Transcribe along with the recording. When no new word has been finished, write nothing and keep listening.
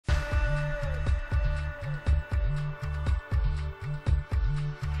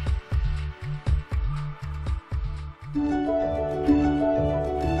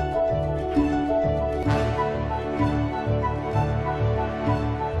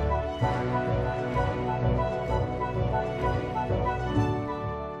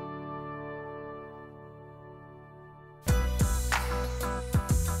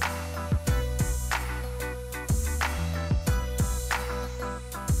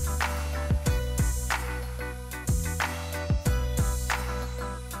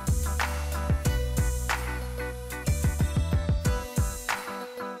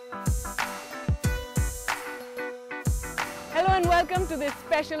welcome to this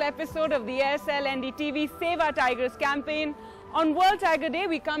special episode of the ASL NDTV Save Our Tigers campaign. On World Tiger Day,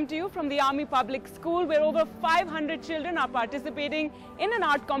 we come to you from the Army Public School where over 500 children are participating in an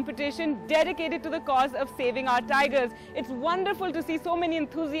art competition dedicated to the cause of saving our tigers. It's wonderful to see so many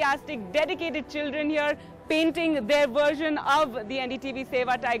enthusiastic, dedicated children here painting their version of the NDTV Save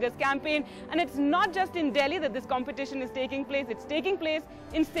Our Tigers campaign. And it's not just in Delhi that this competition is taking place, it's taking place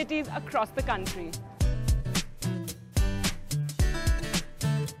in cities across the country.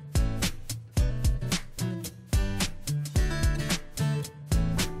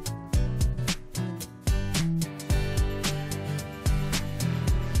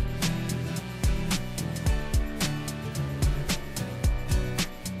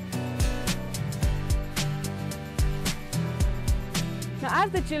 Now,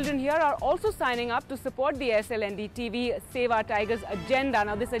 as the children here are also signing up to support the ASL NDTV Save Our Tigers agenda.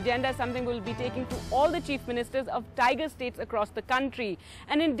 Now, this agenda is something we'll be taking to all the chief ministers of tiger states across the country.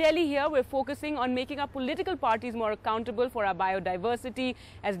 And in Delhi here, we're focusing on making our political parties more accountable for our biodiversity,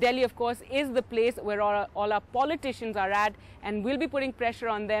 as Delhi, of course, is the place where all our politicians are at, and we'll be putting pressure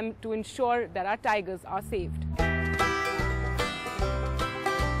on them to ensure that our tigers are saved.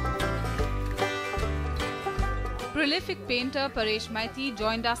 Prolific painter Paresh Maiti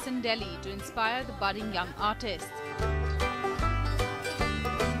joined us in Delhi to inspire the budding young artist.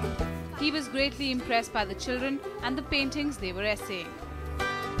 He was greatly impressed by the children and the paintings they were essaying.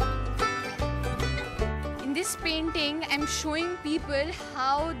 In this painting, I'm showing people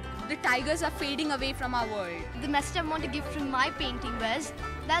how the tigers are fading away from our world. The message I want to give from my painting was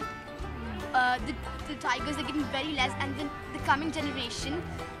that the tigers are getting very less, and then the coming generation,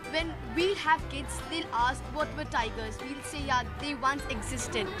 when we'll have kids, they'll ask what were tigers. We'll say, yeah, they once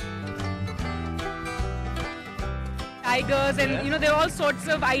existed. Tigers, and you know, there are all sorts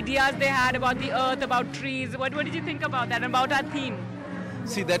of ideas they had about the earth, about trees. What did you think about that, about our theme?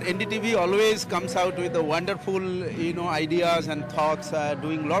 See, that NDTV always comes out with the wonderful, ideas and thoughts,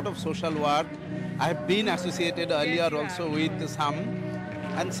 doing a lot of social work. I have been associated earlier also with some.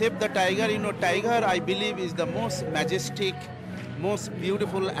 And Save the Tiger, tiger I believe is the most majestic, most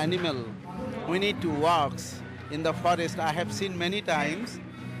beautiful animal. When it walks in the forest, I have seen many times,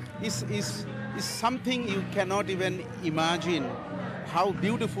 is something you cannot even imagine how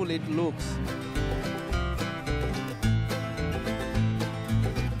beautiful it looks.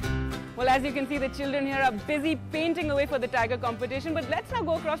 Well, as you can see, the children here are busy painting away for the tiger competition. But let's now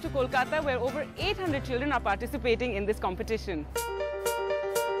go across to Kolkata, where over 800 children are participating in this competition.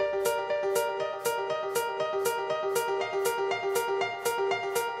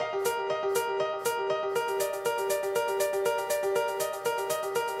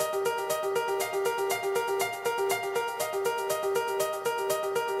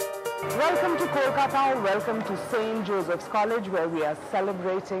 Welcome to Kolkata, welcome to St. Joseph's College, where we are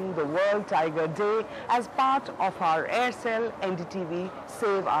celebrating the World Tiger Day as part of our ASL NDTV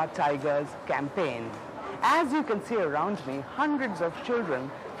Save Our Tigers campaign. As you can see around me, hundreds of children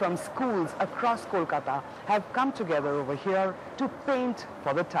from schools across Kolkata have come together over here to paint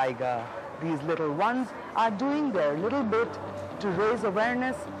for the tiger. These little ones are doing their little bit to raise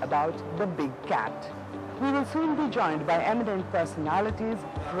awareness about the big cat. We will soon be joined by eminent personalities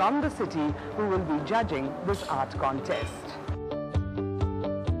from the city who will be judging this art contest.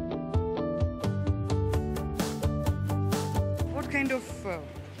 What kind of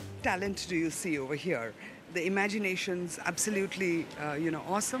talent do you see over here? The imagination's absolutely,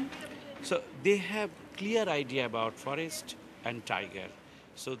 awesome. So they have clear idea about forest and tiger.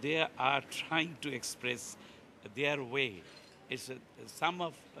 So they are trying to express their way. It's some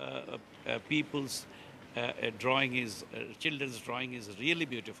of people's children's drawing is really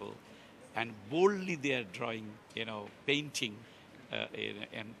beautiful, and boldly they are drawing, painting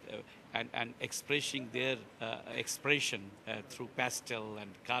and expressing their expression through pastel and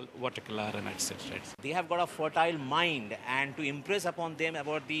watercolor and etc. They have got a fertile mind, and to impress upon them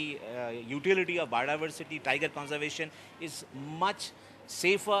about the utility of biodiversity, tiger conservation is much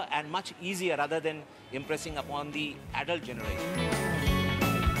safer and much easier rather than impressing upon the adult generation.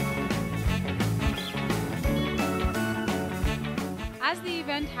 As the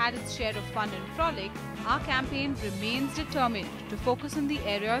event had its share of fun and frolic, our campaign remains determined to focus on the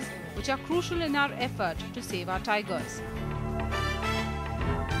areas which are crucial in our effort to save our tigers.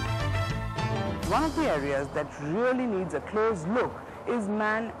 One of the areas that really needs a close look is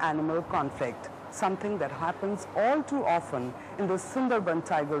man-animal conflict, something that happens all too often in the Sundarban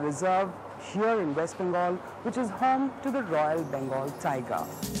Tiger Reserve here in West Bengal, which is home to the Royal Bengal tiger.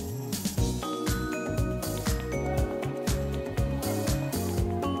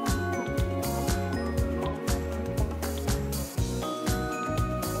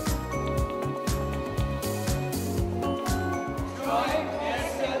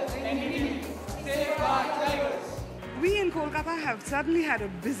 have certainly had a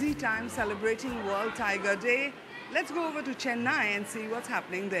busy time celebrating World Tiger Day. Let's go over to Chennai and see what's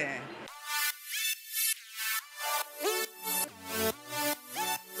happening there.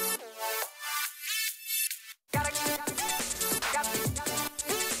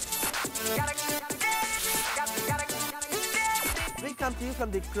 We come to you from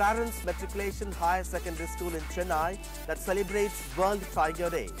the Clarence Matriculation Higher Secondary School in Chennai that celebrates World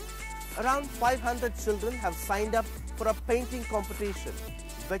Tiger Day. Around 500 children have signed up for a painting competition,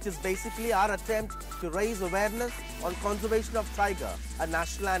 which is basically our attempt to raise awareness on conservation of tiger, a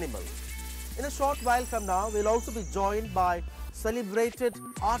national animal. In a short while from now, we'll also be joined by celebrated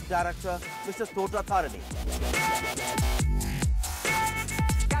art director Mr. Tota Tharani.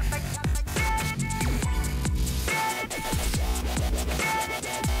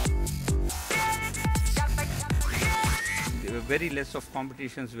 Very less of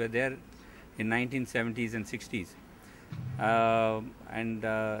competitions were there in 1970s and 60s.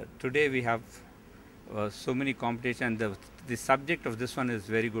 Today we have so many competitions. The subject of this one is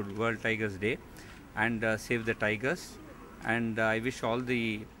very good, World Tigers Day and Save the Tigers. And I wish all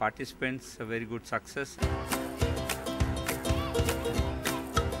the participants a very good success.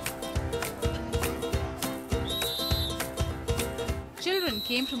 Children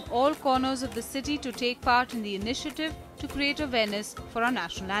came from all corners of the city to take part in the initiative to create awareness for our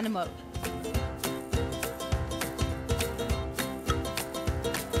national animal.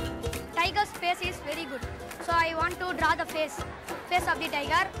 Tiger's face is very good, so I want to draw the face of the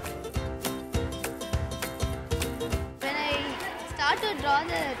tiger. When I start to draw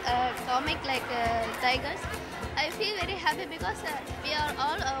the comic like tigers, I feel very happy because we are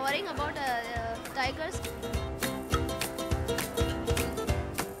all worrying about tigers.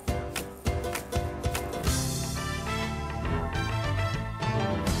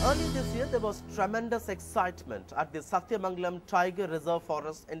 Early this year, there was tremendous excitement at the Satyamangalam Tiger Reserve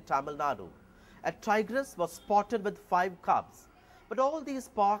Forest in Tamil Nadu. A tigress was spotted with 5 cubs. But all these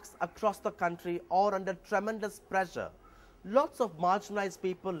parks across the country are under tremendous pressure. Lots of marginalized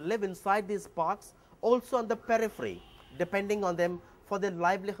people live inside these parks, also on the periphery, depending on them for their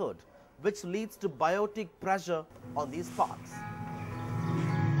livelihood, which leads to biotic pressure on these parks.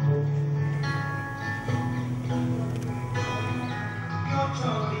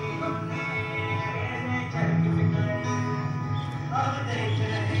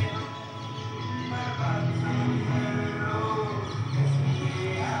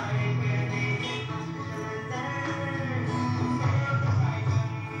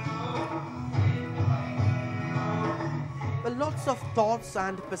 Well, lots of thoughts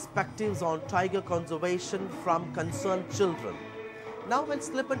and perspectives on tiger conservation from concerned children. Now we'll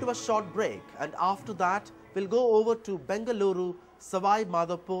slip into a short break, and after that we'll go over to Bangalore, Sawai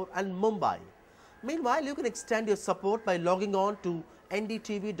Madhopur and Mumbai. Meanwhile, you can extend your support by logging on to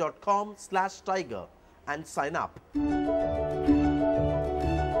ndtv.com/tiger and sign up.